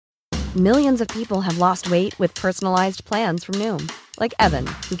Millions of people have lost weight with personalized plans from Noom. Like Evan,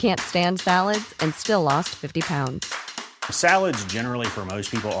 who can't stand salads and still lost 50 pounds. Salads generally for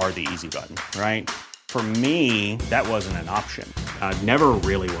most people are the easy button, right? For me, that wasn't an option. I never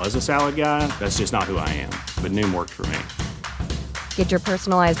really was a salad guy. That's just not who I am. But Noom worked for me. Get your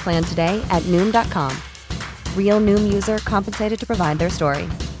personalized plan today at Noom.com. Real Noom user compensated to provide their story.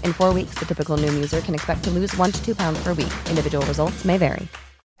 In 4 weeks, the typical Noom user can expect to lose 1 to 2 pounds per week. Individual results may vary.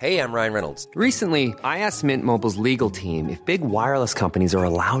 Hey, I'm Ryan Reynolds. Recently, I asked Mint Mobile's legal team if big wireless companies are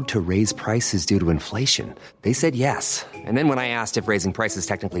allowed to raise prices due to inflation. They said yes. And then when I asked if raising prices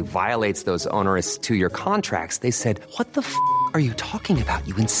technically violates those onerous two-year contracts, they said, "What the f*** are you talking about,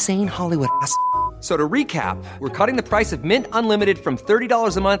 you insane Hollywood ass?" So to recap, we're cutting the price of Mint Unlimited from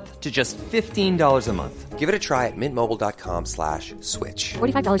 $30 a month to just $15 a month. Give it a try at mintmobile.com/switch.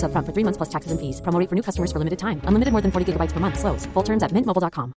 $45 up front for 3 months plus taxes and fees. Promo rate for new customers for limited time. Unlimited more than 40 gigabytes per month. Slows full terms at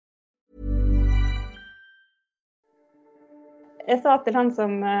mintmobile.com. Jeg sa til han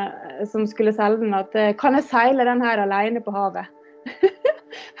som skulle selge den at kan jeg seile den her alene på havet?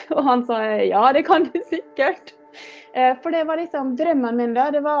 Og han sa ja, det kan du sikkert. For det var liksom drømmen min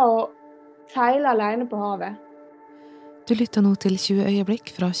da, det var å seile alene på havet. Du lytter nå til 20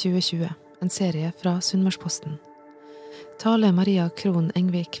 øyeblikk fra 2020, en serie fra Sunnmørsposten. Tale Maria Krohn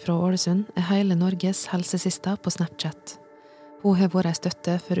Engvik fra Ålesund hele Norges helsesista på Snapchat. Hun har vært en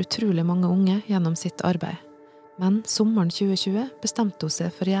støtte for utrolig mange unge gjennom sitt arbeid. Men sommeren 2020 bestemte hun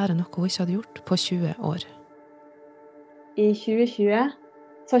seg for å gjøre noe hun ikke hadde gjort på 20 år. I 2020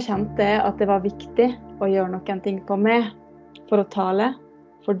 så kjente jeg at det var viktig å gjøre noen ting på meg for å tale,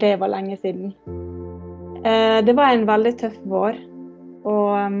 for det var lenge siden. Det var en veldig tøff vår,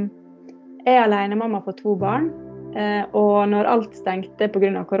 og jeg alene mamma for 2 barn, og når alt stengte på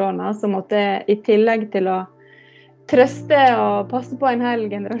grunn av korona, så måtte jeg i tillegg til å trøste og passe på en hel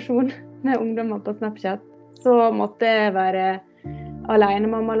generasjon med ungdommer på Snapchat, så måtte jeg være alene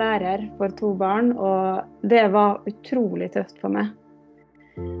mammalærer for 2 barn, og det var utrolig tøft for meg.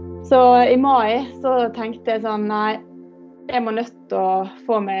 Så i mai så tenkte jeg sånn, nei, jeg må nødt til å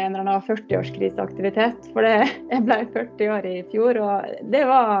få meg en eller annen 40-årskriseaktivitet, for jeg ble 40 år i fjor, og det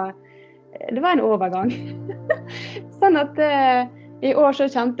var en overgang. Sånn at i år så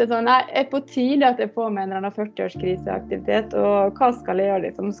kjente jeg sånn, nei, jeg på tide at jeg får meg en eller annen 40-årskriseaktivitet, og hva skal jeg gjøre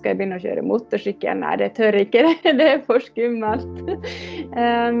liksom? Skal jeg begynne å kjøre motorsykkel? Nei, det tør jeg ikke, det er for skummelt.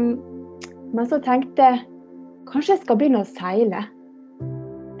 Men så tenkte jeg, kanskje jeg skal begynne å seile.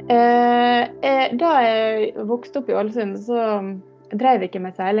 Da jeg vokste opp i Ålesund, så drev jeg ikke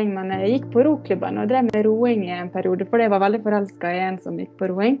med seiling, men jeg gikk på roklubben og drev med roing i en periode, for jeg var veldig forelsket i en som gikk på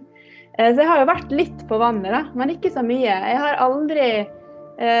roing. Så jeg har jo vært litt på vannet da, men ikke så mye.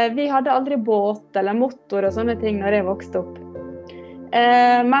 Vi hadde aldri båt eller motor og sånne ting når jeg vokste opp.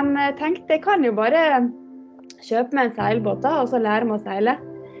 Men jeg tenkte, jeg kan jo bare kjøpe meg en seilbåt da, og så lære meg å seile.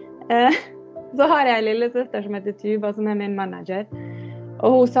 Så har jeg en lillesøster som heter Tuva, som er min manager. Og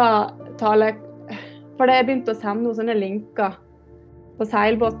hun sa, Tale, for jeg begynte å sende noen sånne linker på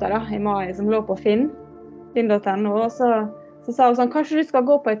seilbåter da, i mai, som lå på finn.no, og så sa hun sånn, kanskje du skal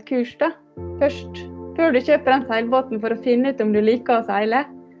gå på et kurs da, først, før du kjøper den seilbåten for å finne ut om du liker å seile.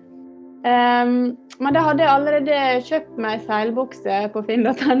 Men da hadde jeg allerede kjøpt meg seilbukse på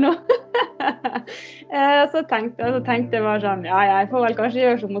finn.no. Så tenkte jeg bare sånn, ja, jeg får vel kanskje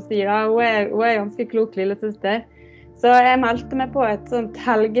gjøre som hun sier da, hun er ganske klok lillesøster. Så jeg meldte meg på et sånt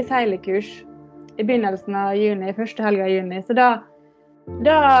helgeseilekurs i begynnelsen av juni, første helga i juni. Så da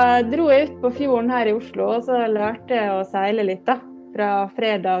dro jeg ut på fjorden her i Oslo, og så lærte jeg å seile litt da, fra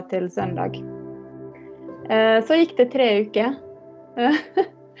fredag til søndag. Så gikk det 3 uker,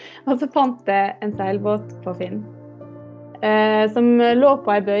 og så fant jeg en seilbåt på Finn, som lå på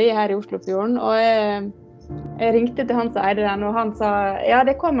en bøye her i Oslofjorden, og jeg ringte til han som eide den, og han sa, ja,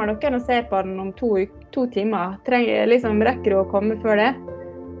 det kommer noen og ser på den om 2 timer. Rekker du å komme før det?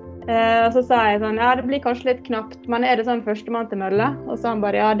 Og så sa jeg sånn, ja, det blir kanskje litt knapt, men er det sånn førstemann til mølle? Og så han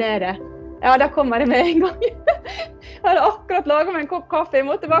bare, ja, det er det. Ja, da kommer jeg med en gang. Jeg hadde akkurat laget meg en kopp kaffe. Jeg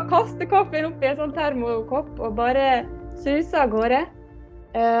måtte bare kaste kaffen opp i en sånn termokopp og bare suse av gårde.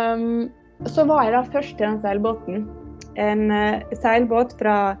 Så var jeg da først til den seilbåten. En seilbåt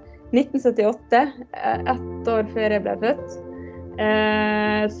fra 1978, 1 år før jeg ble født.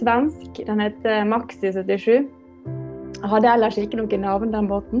 Svensk, den heter Maxi 77. Jeg hadde ellers ikke noe navn den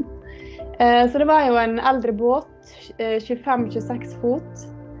båten. Så det var jo en eldre båt, 25-26 fot,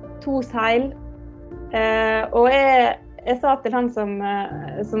 2 seil. Og jeg sa til han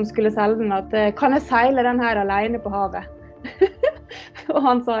som skulle selge den at kan jeg seile den her alene på havet? Og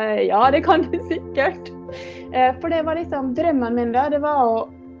han sa ja, det kan du sikkert. For det var liksom drømmen min da, det var å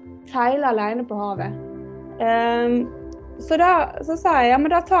seile alene på havet. Så sa jeg, ja,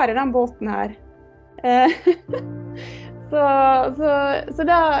 men da tar jeg den båten her. Så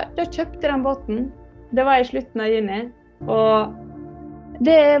da kjøpte jeg den båten. Det var i slutten av juni. Og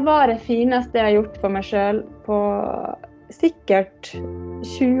det var det fineste jeg har gjort for meg selv på sikkert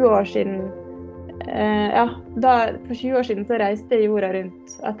 20 år siden. For 20 år siden så reiste jeg jorda rundt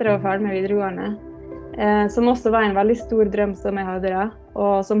etter jeg var ferdig med videregående. Som også var en veldig stor drøm som jeg hadde da,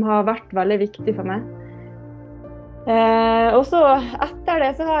 og som har vært veldig viktig for meg. Og så etter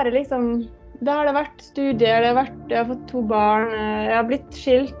det så har det da har det vært studier, jeg har fått 2 barn, jeg har blitt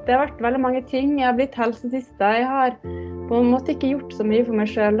skilt, det har vært veldig mange ting, jeg har blitt helsesista, jeg har på en måte ikke gjort så mye for meg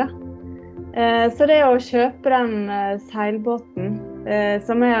selv da. Så det å kjøpe den seilbåten,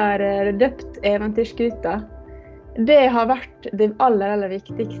 som jeg har døpt Eventyrskuta, det har vært det aller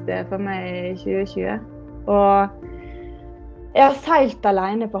viktigste for meg i 2020. Og jeg har seilt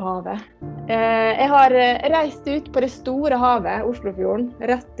alene på havet. Jeg har reist ut på det store havet, Oslofjorden,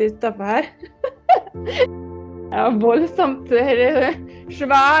 rett utenfor her. Ja, voldsomt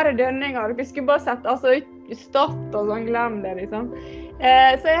svære dønninger. Vi skulle bare sett, stått og sånn, glem det liksom.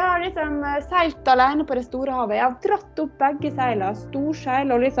 Så jeg har seilt alene på det store havet. Jeg har dratt opp begge seiler, storseil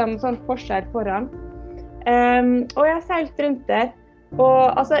og sånn forseil foran. Og jeg har seilt rundt der,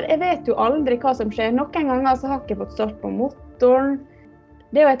 og jeg vet jo aldri hva som skjer. Noen ganger så har jeg ikke fått start på motoren.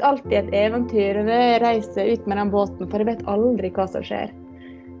 Det er jo alltid et eventyr når jeg reiser ut med den båten, for jeg vet aldri hva som skjer.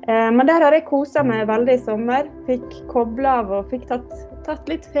 Men der har jeg koset meg veldig i sommer, fikk koblet av og fikk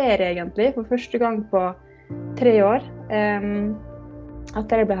tatt litt ferie egentlig, for første gang på 3 år.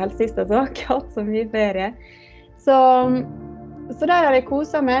 Etter jeg ble helsesista så har jeg ikke hatt så mye ferie. Så der har jeg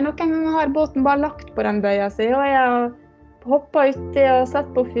koset meg. Noen ganger har båten bare lagt på den bøya si, og jeg har hoppet uti og sett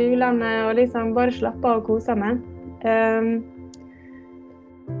på fuglene og bare slappet av og koset meg.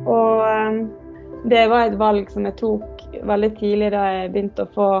 Og det var et valg som jeg tok veldig tidlig da jeg begynte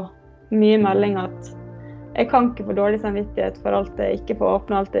å få mye melding at jeg kan ikke få dårlig samvittighet for alt jeg ikke får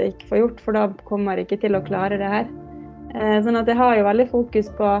åpne, alt jeg ikke får gjort, for da kommer jeg ikke til å klare det her. Sånn at jeg har jo veldig fokus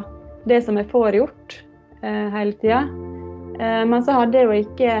på det som jeg får gjort hele tiden. Men så hadde jeg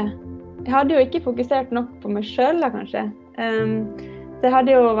jo ikke fokusert nok på meg selv da, kanskje. Så jeg har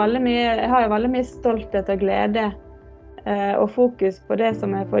jo veldig mye stolthet og glede og fokus på det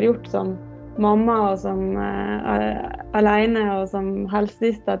som jeg får gjort som mamma og som alene og som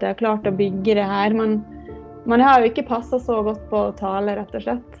helsesista, at jeg har klart å bygge det her. Men jeg har jo ikke passet så godt på å tale, rett og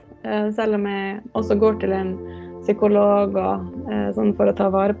slett. Selv om jeg også går til en psykolog og sånn for å ta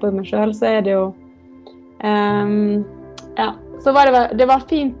vare på meg selv, så er det jo så det var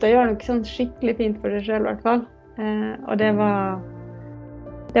fint å gjøre noe sånn skikkelig fint for seg selv i hvert fall. Og det var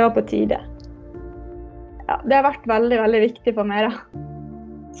på tide. Ja, det har vært veldig, veldig viktig for meg da.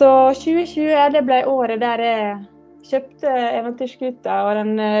 Så 2020, det ble året der jeg kjøpte Eventyrskuta, og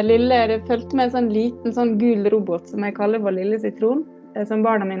det følte med en sånn liten sånn gul robot som jeg kaller vår lille sitron, som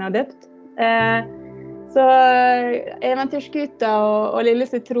barna mine har døpt. Så Eventyrskuta og lille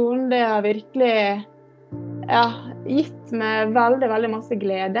sitron, det har virkelig gitt meg veldig, veldig masse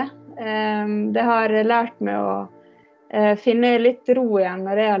glede. Det har lært meg å finne litt ro igjen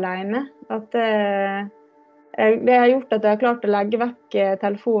når jeg er alene. At det har gjort at jeg har klart å legge vekk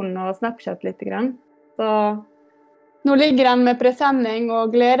telefonen og Snapchat litt grann. Så nå ligger den med presenning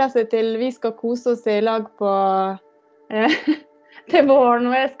og gleder seg til vi skal kose oss i lag på til våren,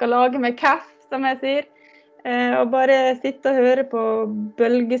 og jeg skal lage meg kaffe, som jeg sier. Og bare sitte og høre på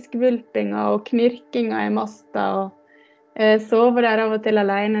bølgeskvulpinga og knirkinga i masta og sove der av og til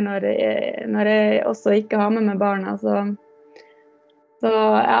alene når jeg også ikke har med meg barna. Så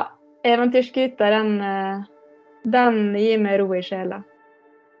ja, Eventyrskuta, den gir meg ro i sjela.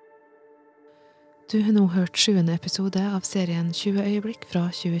 Du har nå hørt 7. episode av serien 20 øyeblikk fra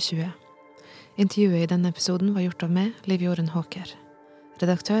 2020. Intervjuet i denne episoden var gjort av meg, Liv Jorunn Håker.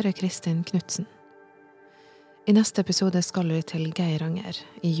 Redaktør er Kristin Knudsen. I neste episode skal vi til Geiranger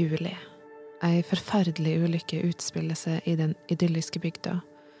i juli. En forferdelig ulykke utspiller seg i den idylliske bygda,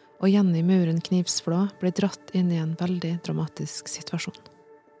 og Jenny Muren Knivsflå blir dratt inn i en veldig dramatisk situasjon.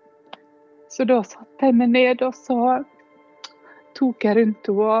 Så da satte jeg meg ned, og så tok jeg rundt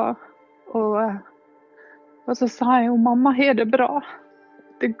henne, og så sa jeg jo, mamma har det bra.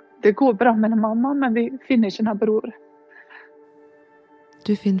 Det går bra med mamma, men vi finner ikke noen bror.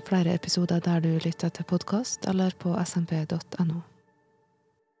 Du finner flere episoder der du lytter til podcast, eller på smp.no.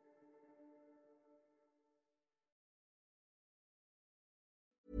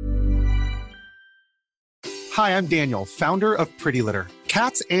 Hi, I'm Daniel, founder of Pretty Litter.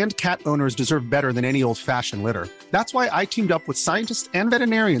 Cats and cat owners deserve better than any old-fashioned litter. That's why I teamed up with scientists and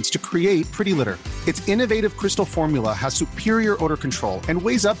veterinarians to create Pretty Litter. Its innovative crystal formula has superior odor control and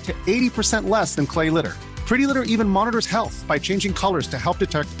weighs up to 80% less than clay litter. Pretty Litter even monitors health by changing colors to help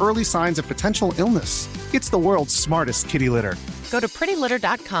detect early signs of potential illness. It's the world's smartest kitty litter. Go to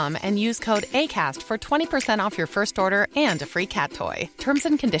prettylitter.com and use code ACAST for 20% off your first order and a free cat toy. Terms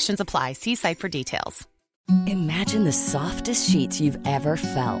and conditions apply. See site for details. Imagine the softest sheets you've ever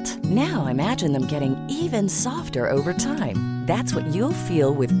felt. Now imagine them getting even softer over time. That's what you'll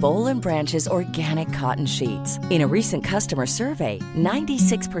feel with Boll & Branch's organic cotton sheets. In a recent customer survey,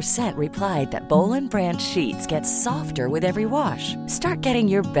 96% replied that Boll & Branch sheets get softer with every wash. Start getting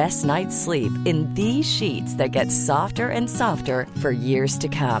your best night's sleep in these sheets that get softer and softer for years to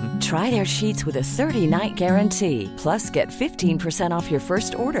come. Try their sheets with a 30-night guarantee. Plus, get 15% off your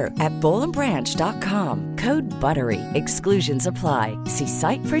first order at bollandbranch.com. Code BUTTERY. Exclusions apply. See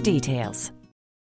site for details.